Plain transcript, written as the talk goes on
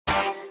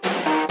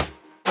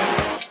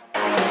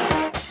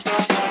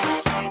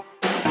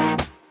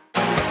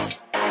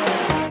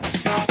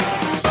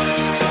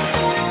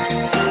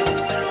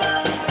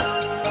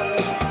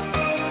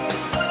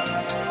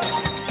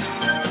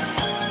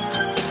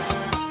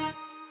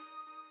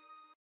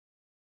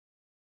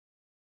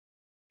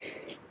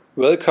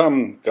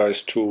Welcome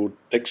guys to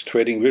Dex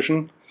Trading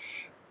Vision.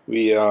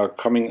 We are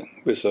coming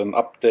with an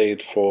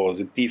update for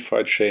the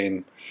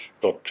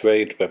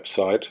Defichain.trade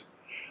website.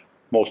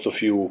 Most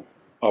of you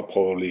are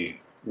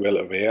probably well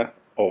aware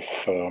of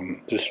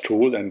this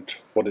tool and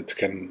what it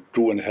can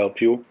do and help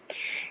you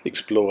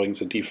exploring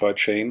the DeFi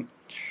chain.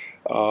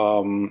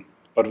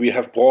 But we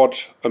have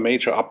brought a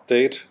major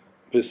update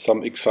with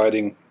some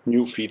exciting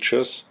new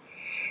features,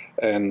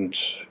 and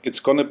it's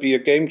going to be a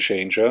game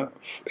changer,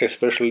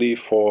 especially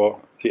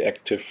for the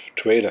active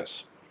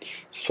traders.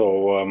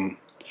 So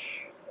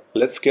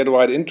let's get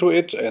right into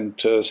it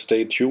and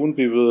stay tuned.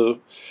 We will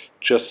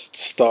just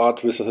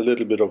start with a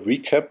little bit of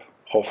recap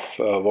of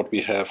what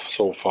we have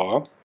so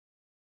far.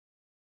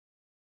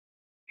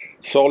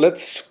 So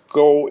let's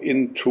go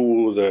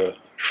into the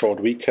short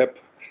recap,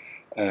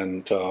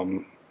 and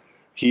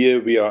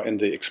here we are in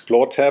the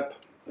Explore tab,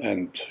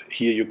 and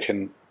here you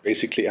can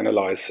basically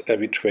analyze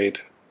every trade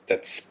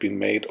that's been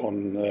made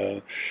on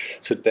the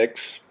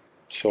DEX.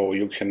 So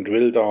you can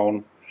drill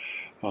down,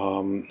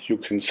 you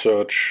can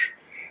search,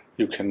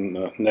 you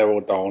can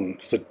narrow down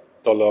the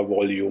dollar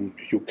volume,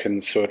 you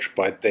can search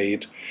by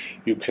date,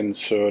 you can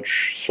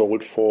search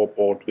sold for,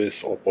 bought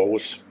with, or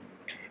both.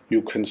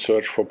 You can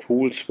search for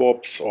pool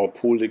swaps or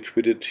pool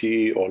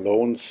liquidity or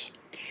loans,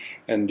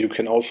 and you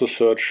can also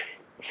search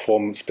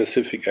from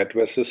specific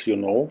addresses,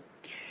 and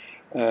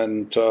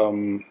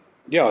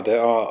yeah,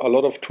 there are a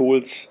lot of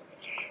tools,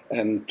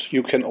 and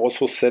you can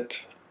also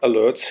set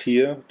alerts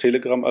here,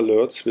 Telegram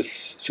alerts, with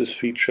this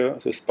feature,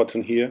 this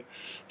button here.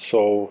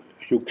 So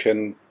you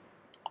can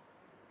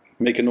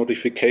make a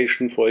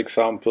notification, for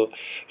example,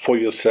 for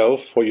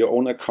yourself, for your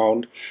own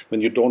account, when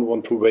you don't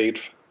want to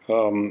wait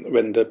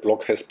when the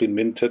block has been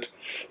minted.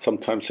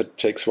 Sometimes it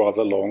takes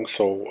rather long,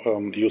 so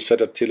you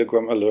set a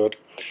Telegram alert,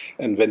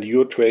 and when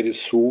your trade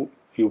is through,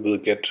 you will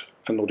get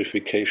a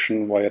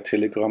notification via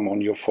Telegram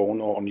on your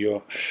phone or on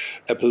your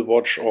Apple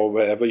Watch or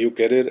wherever you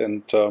get it,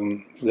 and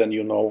then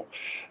you know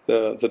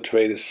the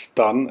trade is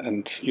done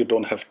and you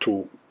don't have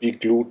to be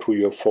glued to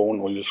your phone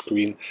or your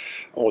screen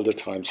all the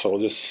time. So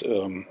this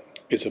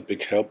is a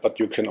big help, but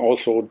you can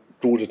also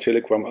do the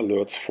Telegram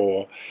alerts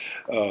for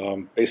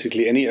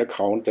basically any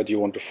account that you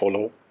want to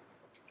follow.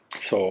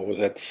 So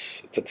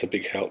that's a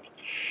big help.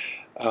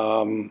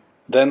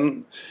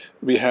 Then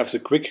we have the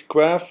quick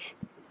graph,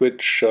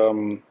 which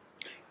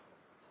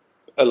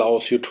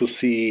allows you to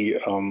see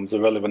the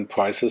relevant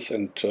prices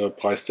and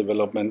price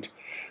development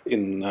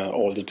in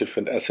all the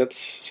different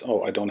assets.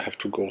 So I don't have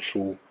to go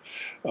through.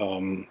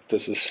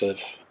 This is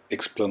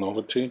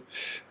self-explanatory.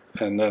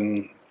 And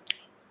then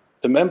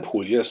the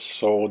mempool, yes.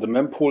 So the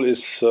mempool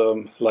is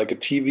like a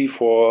TV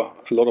for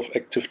a lot of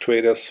active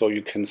traders, so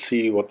you can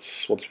see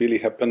what's really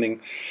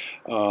happening,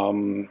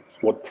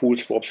 what pool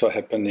swaps are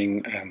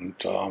happening,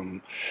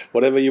 and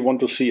whatever you want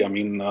to see. I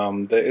mean,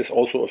 there is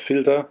also a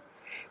filter.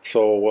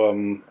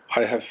 So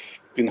I have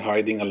been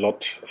hiding a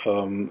lot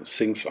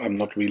things I'm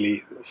not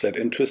really that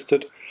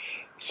interested.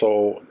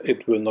 So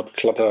it will not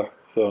clutter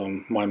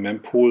my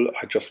mempool.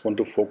 I just want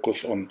to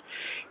focus on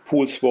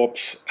pool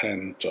swaps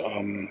and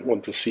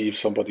want to see if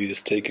somebody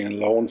is taking a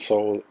loan,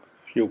 so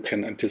you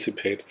can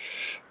anticipate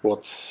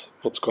what's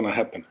going to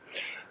happen.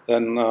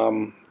 Then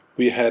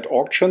we had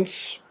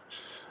auctions.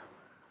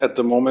 At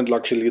the moment,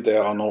 luckily,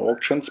 there are no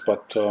auctions,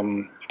 but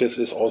this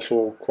is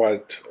also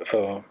quite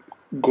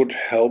good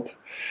help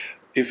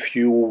if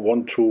you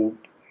want to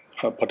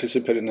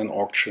participate in an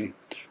auction.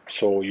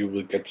 So you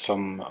will get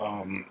some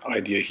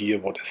idea here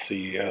what is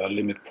the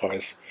limit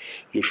price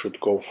you should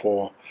go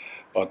for.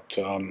 But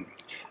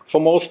for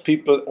most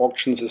people,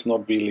 auctions is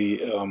not really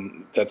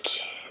that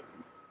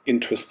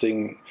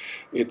interesting.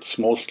 It's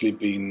mostly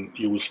being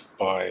used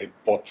by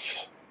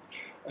bots.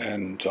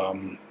 And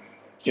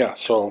yeah,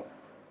 so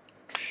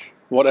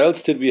what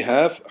else did we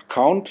have?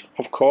 Account,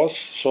 of course.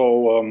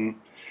 So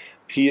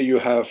here you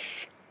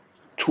have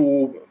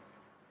two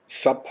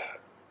sub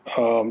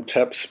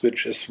tabs,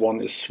 which is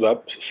one is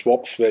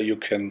swaps, where you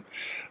can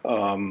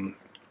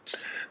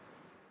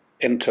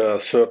enter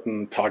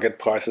certain target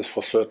prices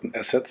for certain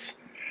assets,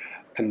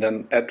 and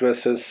then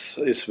addresses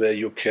is where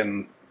you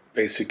can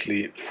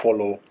basically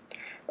follow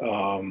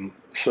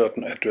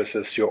certain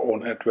addresses, your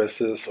own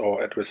addresses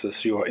or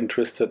addresses you are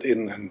interested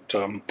in, and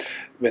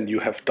when you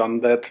have done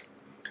that,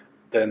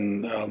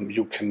 then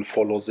you can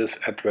follow this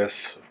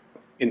address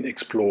in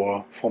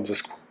Explorer from the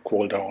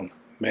scroll down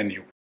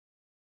menu.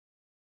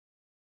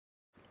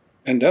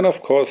 And then,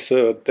 of course,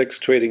 Dex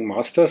Trading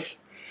Masters,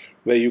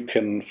 where you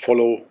can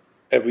follow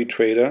every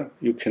trader.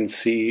 You can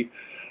see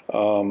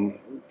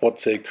what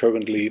they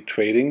currently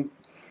trading.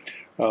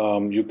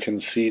 You can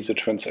see the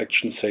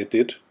transactions they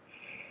did.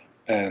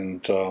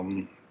 And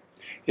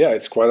yeah,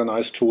 it's quite a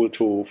nice tool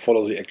to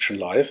follow the action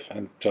live.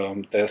 And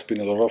there's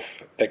been a lot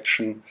of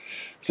action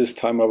this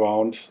time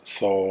around.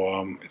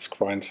 So it's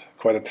quite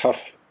a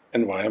tough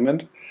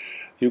environment.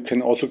 You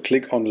can also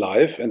click on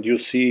live and you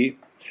see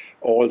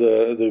all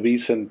the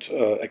recent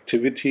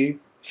activity,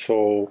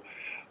 so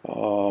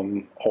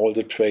all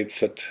the trades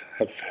that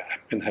have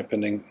been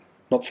happening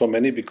not so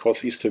many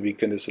because Easter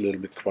weekend is a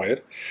little bit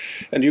quiet.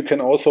 And you can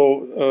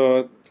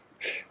also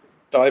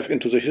dive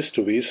into the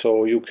history,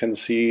 so you can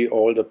see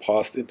all the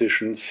past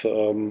editions,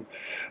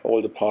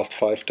 all the past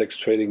 5 Dex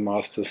Trading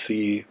Masters,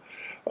 see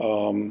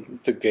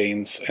the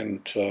gains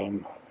and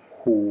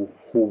who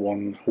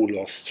won, who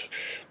lost.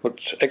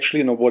 But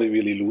actually nobody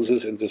really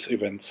loses in this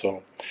event,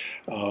 so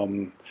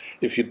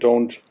if you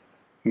don't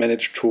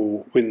manage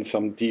to win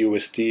some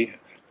DUSD,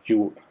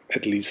 you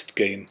at least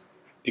gain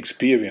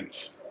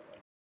experience.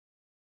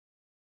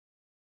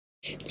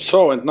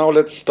 So, and now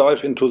let's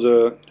dive into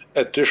the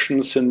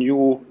additions and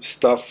new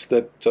stuff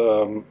that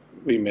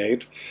we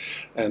made.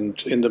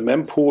 And in the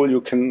mempool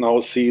you can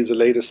now see the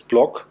latest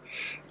block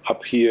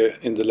up here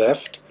in the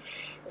left,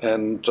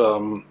 and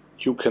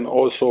you can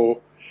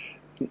also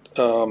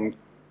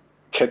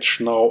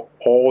catch now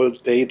all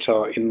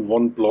data in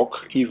one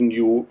block. Even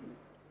you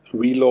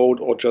reload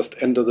or just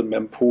enter the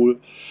mempool,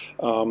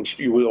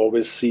 you will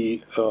always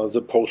see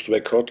the post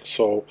record.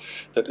 So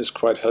that is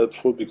quite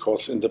helpful,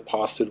 because in the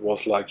past it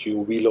was like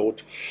you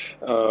reload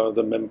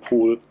the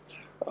mempool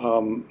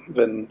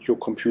when your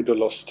computer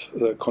lost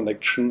the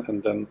connection,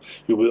 and then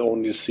you will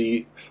only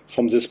see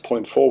from this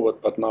point forward.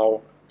 But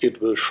now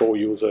it will show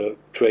you the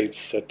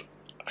trades that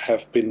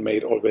have been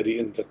made already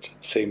in that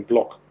same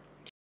block.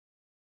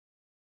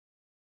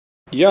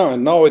 Yeah,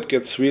 and now it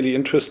gets really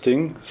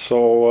interesting.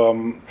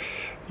 So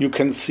you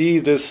can see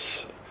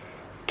this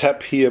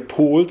tab here,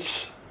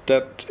 pools,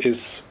 that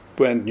is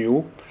brand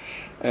new,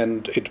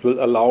 and it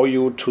will allow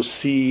you to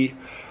see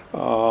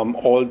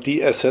all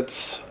the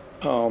assets,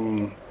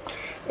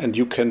 and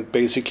you can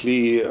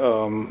basically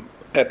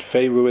add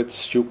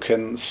favorites, you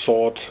can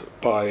sort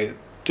by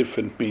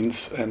different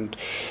means, and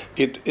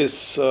it is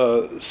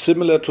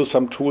similar to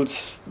some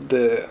tools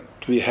that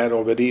we had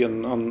already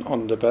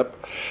on the web,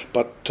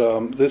 but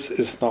this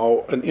is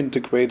now an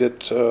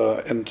integrated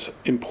and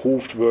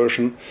improved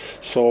version.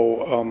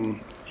 So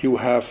you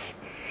have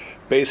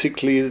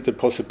basically the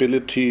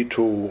possibility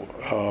to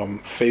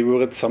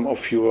favorite some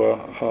of your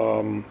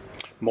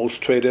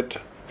most traded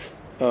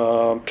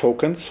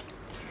tokens.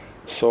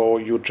 So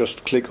you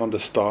just click on the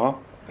star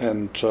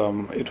and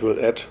it will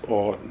add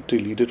or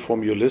delete it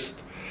from your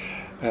list,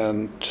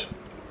 and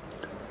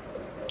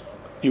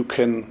you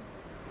can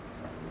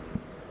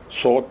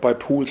sort by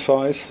pool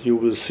size. You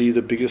will see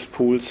the biggest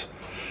pools,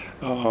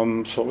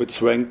 so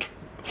it's ranked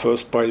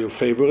first by your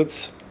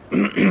favorites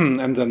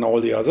and then all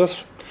the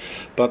others.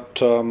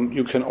 But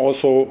you can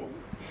also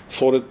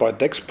sort it by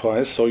DEX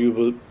price, so you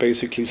will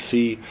basically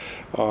see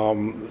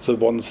the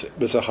ones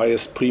with the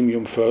highest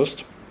premium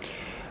first.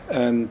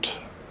 And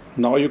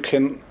now you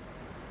can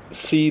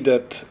see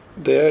that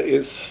there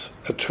is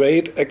a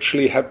trade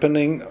actually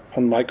happening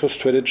on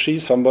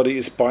MicroStrategy. Somebody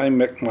is buying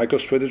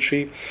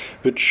MicroStrategy,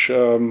 which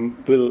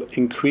will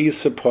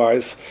increase the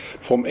price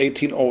from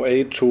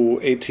 1808 to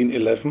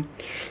 1811.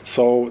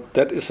 So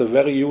that is a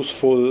very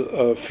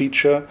useful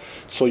feature.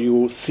 So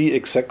you see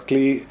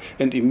exactly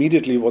and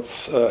immediately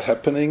what's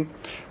happening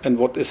and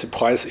what is the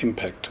price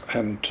impact,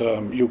 and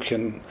you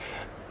can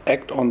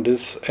act on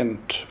this and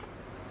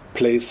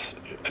place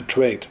a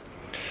trade.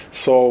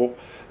 So,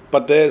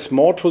 but there is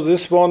more to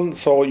this one.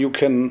 So you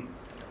can,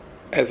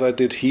 as I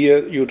did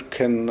here, you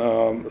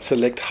can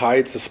select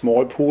hide the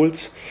small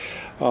pools.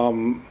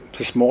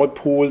 The small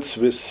pools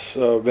with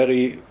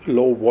very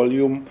low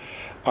volume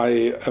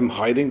I am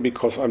hiding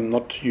because I'm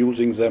not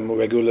using them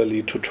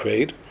regularly to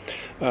trade,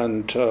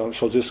 and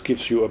so this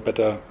gives you a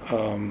better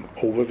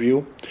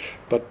overview.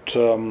 But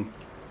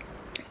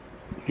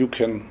you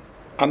can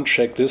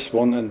uncheck this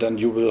one, and then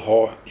you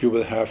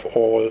will have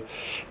all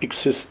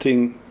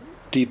existing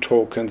D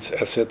tokens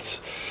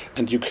assets,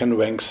 and you can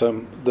rank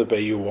them the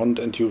way you want,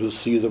 and you will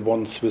see the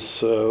ones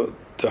with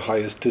the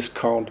highest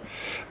discount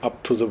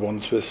up to the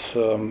ones with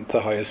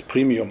the highest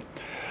premium.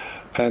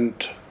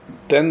 And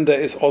then there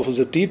is also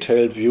the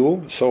detailed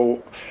view.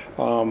 So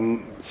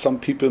some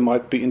people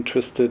might be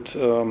interested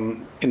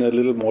in a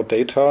little more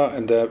data,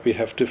 and there we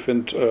have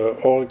different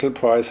Oracle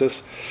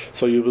prices.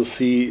 So you will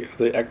see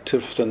the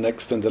active, the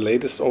next and the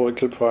latest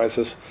Oracle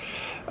prices.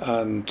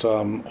 And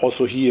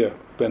also here,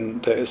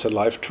 when there is a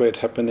live trade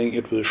happening,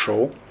 it will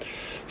show.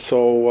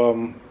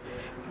 So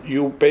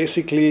you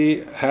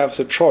basically have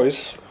the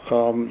choice.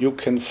 You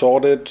can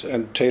sort it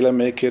and tailor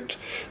make it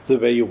the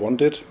way you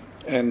want it,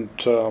 and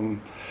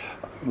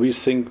we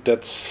think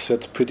that's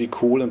pretty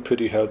cool and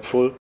pretty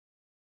helpful.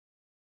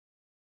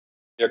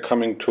 We are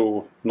coming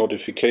to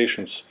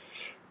notifications,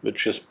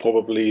 which is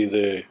probably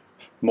the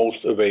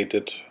most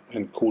awaited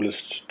and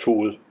coolest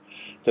tool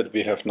that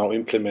we have now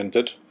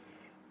implemented.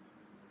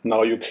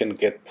 Now you can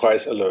get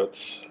price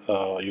alerts.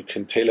 You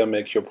can tailor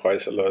make your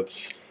price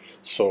alerts,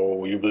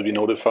 so you will be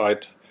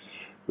notified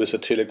with a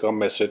Telegram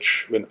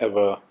message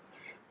whenever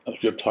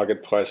your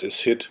target price is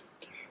hit,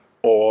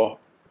 or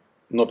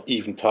not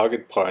even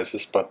target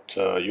prices, but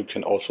you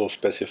can also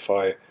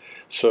specify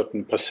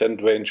certain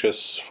percent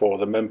ranges for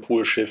the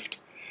mempool shift,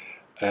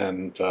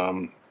 and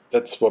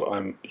that's what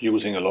I'm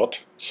using a lot.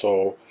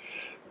 So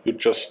you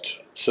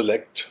just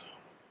select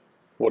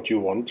what you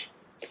want,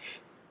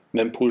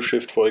 mempool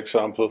shift, for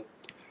example,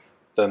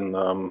 then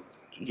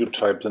you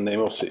type the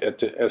name of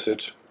the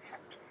asset,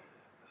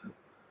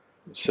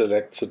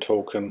 select the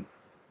token,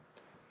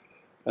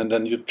 and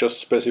then you just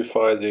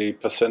specify the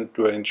percent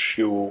range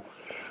you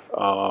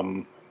are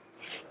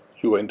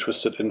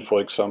interested in.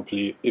 For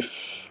example,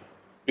 if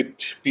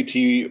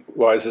BT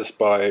rises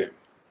by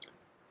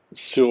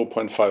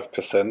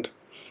 0.5%,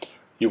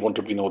 you want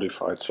to be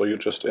notified. So you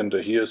just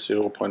enter here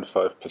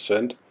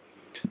 0.5%,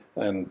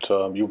 and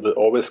you will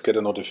always get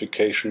a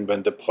notification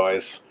when the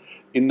price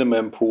in the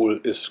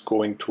mempool is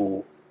going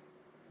to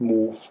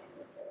move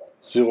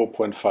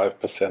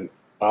 0.5%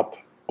 up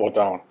or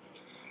down.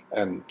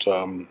 And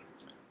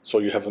so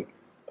you have a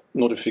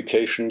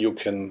notification, you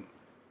can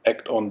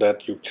act on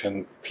that, you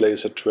can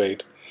place a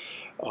trade,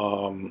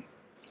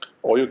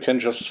 or you can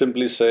just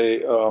simply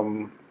say,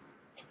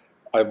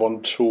 I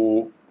want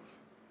to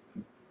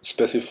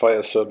specify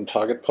a certain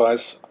target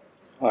price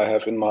I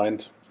have in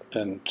mind,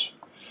 and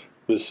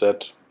with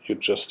that you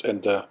just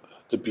enter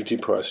the BT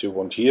price you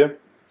want here,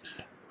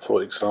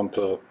 for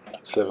example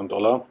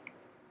 $7,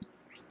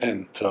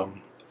 and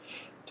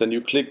then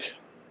you click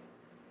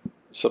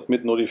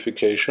submit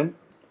notification,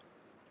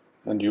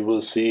 and you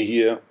will see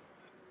here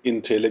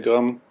in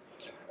Telegram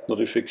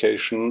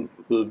notification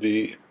will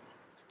be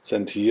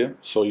sent here.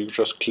 So you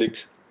just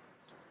click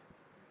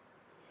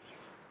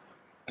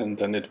and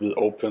then it will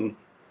open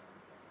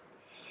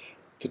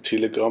the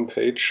Telegram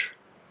page,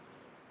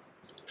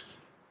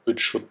 which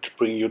should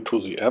bring you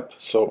to the app.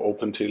 So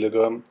open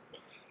Telegram,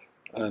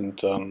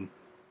 and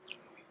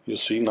you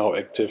see now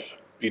active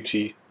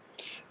BT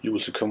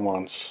user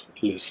commands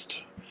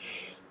list.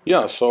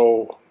 Yeah,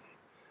 so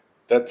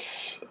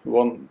that's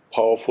one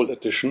powerful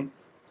addition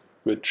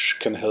which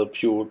can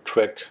help you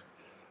track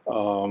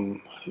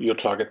your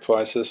target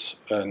prices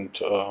and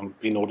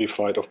be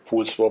notified of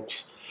pool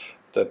swaps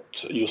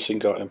that you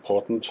think are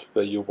important,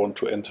 where you want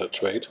to enter a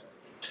trade.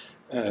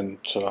 And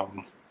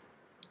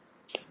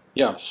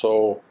yeah,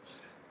 so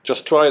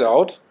just try it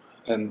out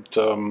and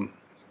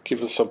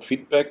give us some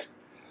feedback.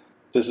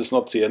 This is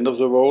not the end of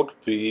the road.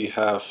 We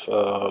have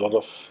a lot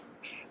of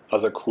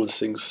other cool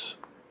things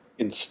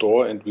in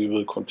store, and we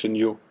will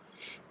continue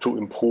to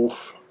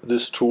improve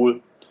this tool.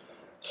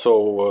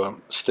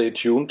 So stay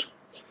tuned.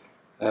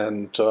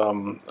 And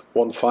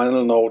one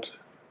final note: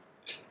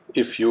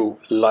 if you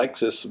like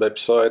this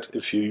website,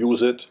 if you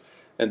use it,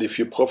 and if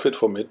you profit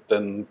from it,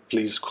 then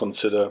please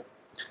consider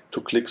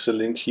to click the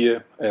link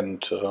here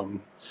and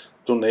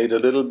donate a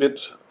little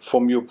bit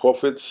from your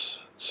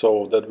profits.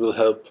 So that will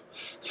help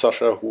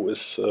Sascha, who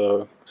is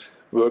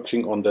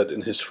working on that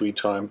in his free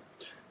time,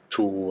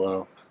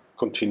 to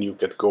continue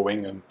get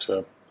going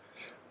and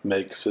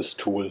make this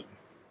tool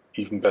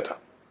even better.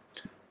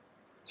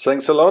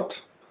 Thanks a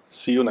lot.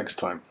 See you next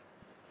time.